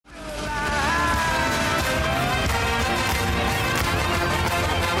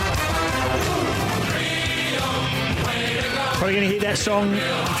song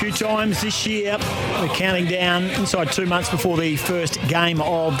a few times this year. We're counting down inside 2 months before the first game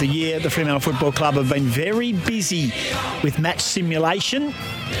of the year. The Fremantle Football Club have been very busy with match simulation,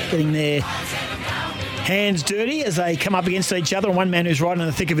 getting their hands dirty as they come up against each other. And one man who's right in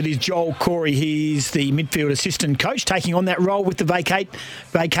the thick of it is Joel Corey. He's the midfield assistant coach, taking on that role with the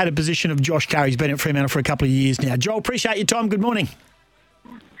vacated position of Josh Curry. He's been at Fremantle for a couple of years now. Joel, appreciate your time. Good morning.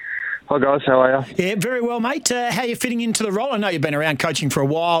 Hi guys, how are you? Yeah, very well, mate. How are you fitting into the role? I know you've been around coaching for a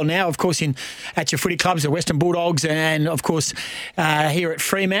while now, of course, at your footy clubs, the Western Bulldogs, and of course here at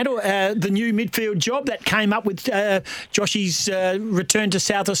Fremantle. The new midfield job that came up with Joshy's return to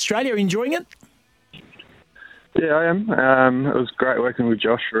South Australia. Are you enjoying it? Yeah, I am. It was great working with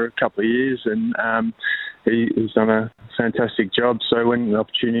Josh for a couple of years, and he's done a fantastic job. So when the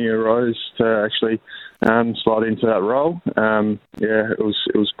opportunity arose to actually slide into that role, it was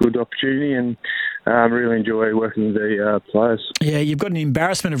a good opportunity, and really enjoy working with the players. Yeah, you've got an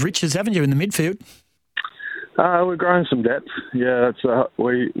embarrassment of riches, haven't you, in the midfield? We're growing some depth. Yeah,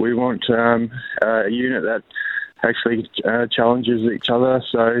 we want a unit that actually challenges each other.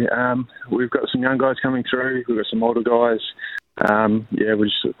 So we've got some young guys coming through. We've got some older guys. We're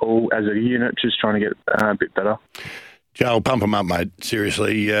just all, as a unit, just trying to get a bit better. Joel, pump them up, mate.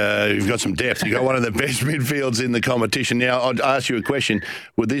 Seriously, you've got some depth. You've got one of the best midfields in the competition. Now, I'd ask you a question.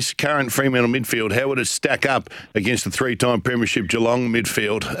 With this current Fremantle midfield, how would it stack up against the three-time Premiership Geelong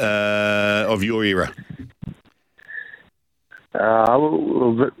midfield of your era?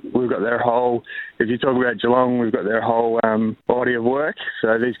 We've got their whole, if you talk about Geelong, we've got their whole body of work.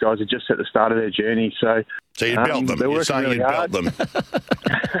 So these guys are just at the start of their journey. So you'd belt them. You're saying really you'd belt them.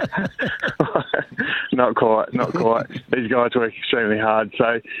 Not quite. These guys work extremely hard.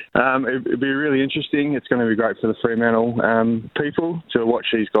 So it'd be really interesting. It's going to be great for the Fremantle people to watch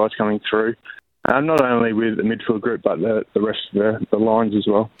these guys coming through. Not only with the midfield group, but the rest of the lines as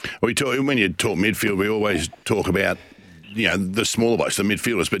well. When you talk midfield, we always talk about the smaller blokes, the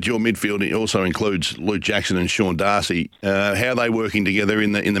midfielders, but your midfield also includes Luke Jackson and Sean Darcy. How are they working together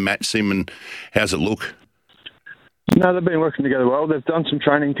in the match sim, and how's it look? No, they've been working together well. They've done some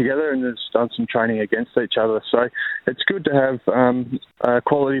training together, and they've done some training against each other. So it's good to have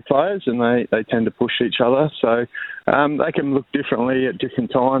quality players, and they tend to push each other. So they can look differently at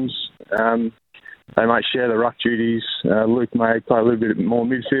different times. They might share the ruck duties. Luke may play a little bit more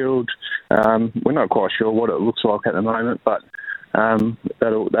midfield. We're not quite sure what it looks like at the moment, but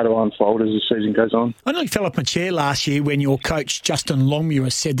that'll unfold as the season goes on. I nearly fell off my chair last year when your coach, Justin Longmuir,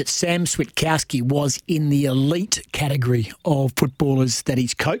 said that Sam Switkowski was in the elite category of footballers that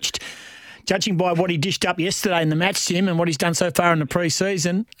he's coached. Judging by what he dished up yesterday in the match sim and what he's done so far in the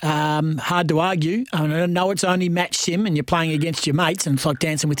pre-season, hard to argue. I know it's only match sim and you're playing against your mates and it's like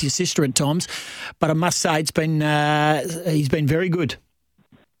dancing with your sister at times, but I must say he's been very good.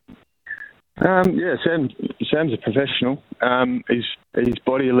 Sam's a professional. His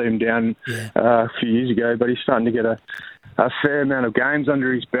body let him down a few years ago, but he's starting to get a fair amount of games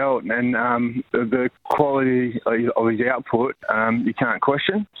under his belt, and the quality of his output you can't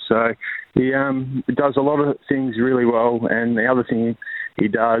question. So he does a lot of things really well, and the other thing he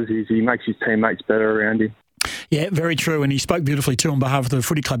does is he makes his teammates better around him. Yeah, very true. And he spoke beautifully too on behalf of the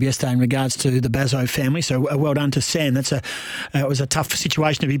footy club yesterday in regards to the Bazzo family. So well done to Sam. It was a tough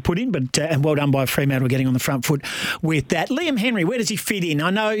situation to be put in, but and well done by Fremantle getting on the front foot with that. Liam Henry, where does he fit in? I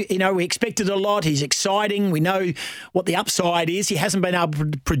know, we expected a lot. He's exciting. We know what the upside is. He hasn't been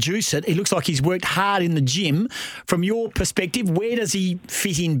able to produce it. He looks like he's worked hard in the gym. From your perspective, where does he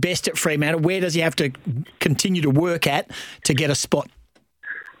fit in best at Fremantle? Where does he have to continue to work at to get a spot?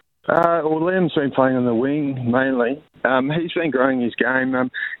 Liam's been playing on the wing mainly. He's been growing his game.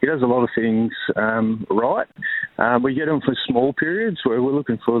 He does a lot of things right. We get him for small periods where we're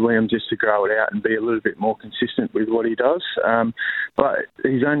looking for Liam just to grow it out and be a little bit more consistent with what he does. But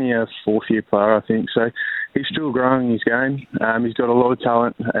he's only a fourth-year player, I think, so he's still growing his game. He's got a lot of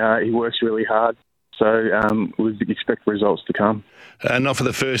talent. He works really hard. So we expect results to come. Not for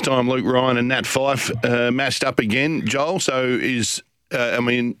the first time, Luke Ryan and Nat Fyfe matched up again, Joel. So is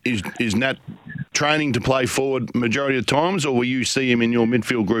Nat training to play forward majority of times, or will you see him in your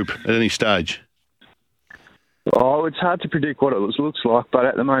midfield group at any stage? Oh, it's hard to predict what it looks like, but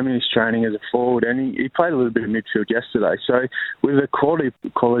at the moment he's training as a forward, and he played a little bit of midfield yesterday. So with a quality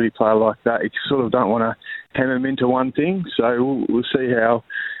player like that, you sort of don't want to hem him into one thing. So we'll see how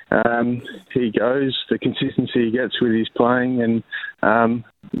he goes, the consistency he gets with his playing, and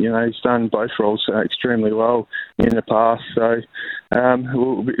he's done both roles extremely well in the past. So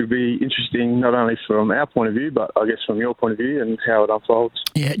it'll be interesting not only from our point of view, but I guess from your point of view and how it unfolds.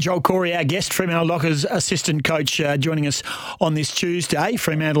 Yeah, Joel Corey, our guest, Fremantle Dockers assistant coach, joining us on this Tuesday.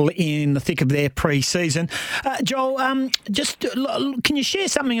 Fremantle in the thick of their pre-season. Joel, can you share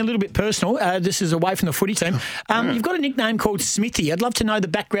something a little bit personal? This is away from the footy team. You've got a nickname called Smithy. I'd love to know the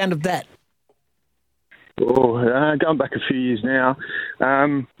background of that. Going back a few years now,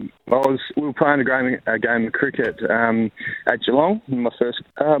 we were playing a game of cricket at Geelong. Might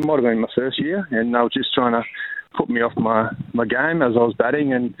have been my first year, and they were just trying to put me off my game as I was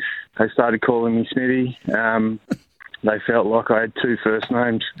batting, and they started calling me Smithy. They felt like I had two first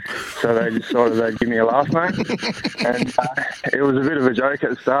names, so they decided they'd give me a last name. And it was a bit of a joke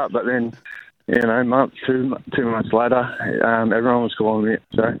at the start, but then, two months later, everyone was calling me it,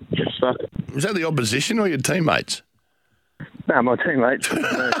 so it stuck. Was that the opposition or your teammates? No, my teammates.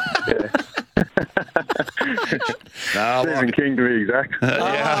 Stephen King, to be exact.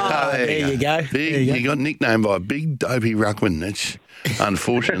 There you go. You got nicknamed by a big dopey ruckman. That's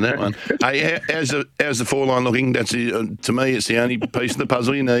unfortunate, that one. Hey, how's the four-line looking? That's to me, it's the only piece of the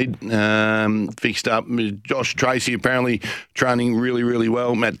puzzle you need fixed up. Josh Tracy apparently training really, really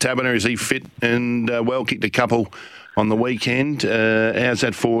well. Matt Taberner, is he fit and well? Kicked a couple on the weekend. How's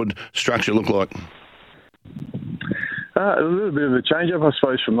that forward structure look like? A little bit of a change-up, I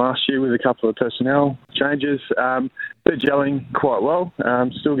suppose, from last year with a couple of personnel changes. They're gelling quite well,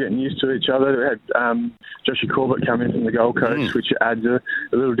 still getting used to each other. We had Joshua Corbett come in from the Gold Coast, which adds a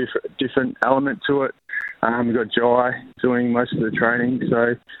little different element to it. We've got Jai doing most of the training.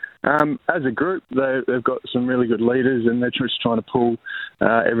 So as a group, they've got some really good leaders, and they're just trying to pull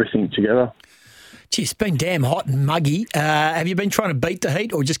everything together. Gee, it's been damn hot and muggy. Have you been trying to beat the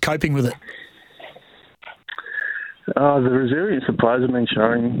heat or just coping with it? The resilience the players have been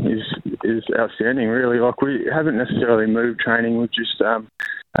showing is outstanding, really. Like, we haven't necessarily moved training. We've just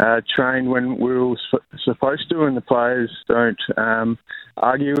trained when we were supposed to, and the players don't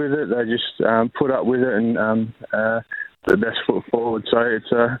argue with it. They just put up with it and the best foot forward. So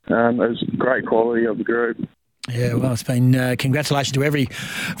it's a great quality of the group. Yeah, well, it's been congratulations to every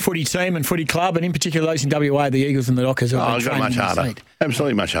footy team and footy club, and in particular those in WA, the Eagles and the Dockers. It's got much harder.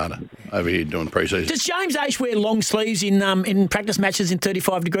 Absolutely much harder over here doing pre-season. Does James Aish wear long sleeves in practice matches in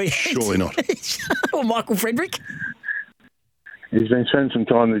 35 degree heat? Surely not. Or Michael Frederick? He's been spending some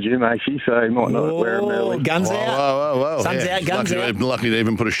time in the gym, actually, so he might not wear them early. Guns out. Whoa. Sun's out, guns out. Lucky to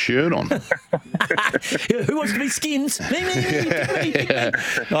even put a shirt on. Who wants to be skins?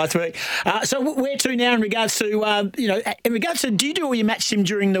 Nice work. So where to now in regards to, do you do all your match sim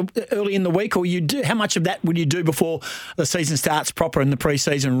early in the week, or you do? How much of that would you do before the season starts proper and the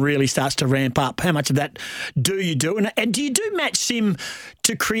pre-season really starts to ramp up? How much of that do you do? And do you do match sim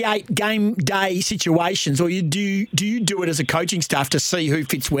to create game day situations, or do you do it as a coaching staff to see who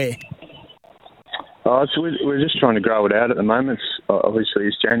fits where? So we're just trying to grow it out at the moment. Obviously,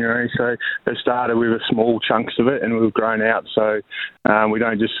 it's January, so they started with small chunks of it, and we've grown out. So we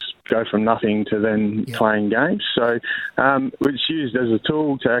don't just go from nothing to then playing games. So it's used as a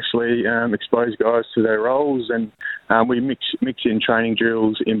tool to actually expose guys to their roles, and we mix in training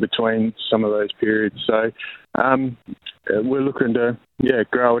drills in between some of those periods. So we're looking to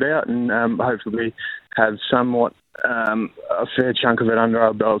grow it out and hopefully have somewhat a fair chunk of it under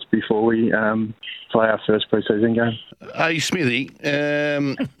our belts before we play our first pre-season game. Hey, Smithy,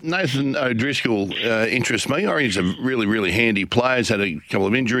 Nathan O'Driscoll interests me. I think he's a really, really handy player. He's had a couple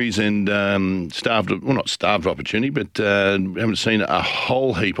of injuries and not starved opportunity, but haven't seen a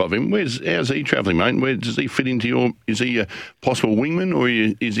whole heap of him. How's he travelling, mate? Where does he fit into is he a possible wingman, or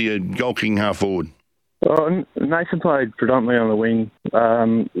is he a goal-kicking half-forward? Well, Nathan played predominantly on the wing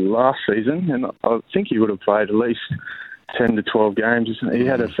last season, and I think he would have played at least 10 to 12 games. He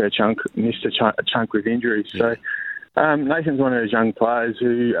had a fair chunk, missed a chunk with injuries. So Nathan's one of those young players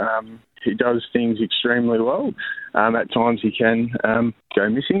who he does things extremely well. At times he can go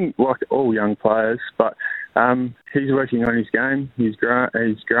missing, like all young players, but he's working on his game. He's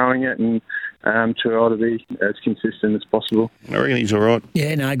growing it, and try to be as consistent as possible. I reckon he's all right.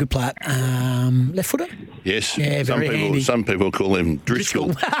 Yeah, no, good player. Left footer? Yes. Yeah, very handy. Some people call him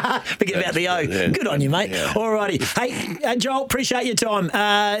Driscoll. Forget about the O. Yeah. Good on you, mate. Yeah. All righty. Hey, Joel, appreciate your time.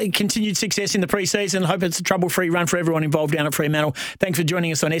 Continued success in the pre-season. Hope it's a trouble-free run for everyone involved down at Fremantle. Thanks for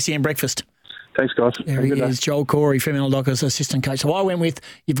joining us on SEN Breakfast. Thanks, guys. There Have a he good day. is, Joel Corey, Fremantle Dockers assistant coach. So I went with,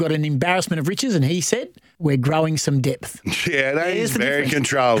 you've got an embarrassment of riches, and he said, we're growing some depth. Yeah, no, he's the very difference.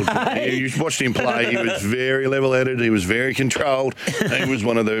 controlled. You watched him play. He was very level-headed. He was very controlled. He was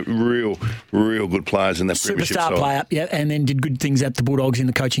one of the real good players in that premiership Superstar side. player, yeah, and then did good things at the Bulldogs in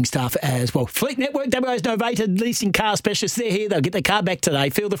the coaching staff as well. Fleet Network, WA's novated leasing car specialists. They're here. They'll get their car back today.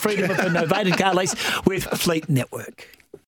 Feel the freedom of a novated car lease with Fleet Network.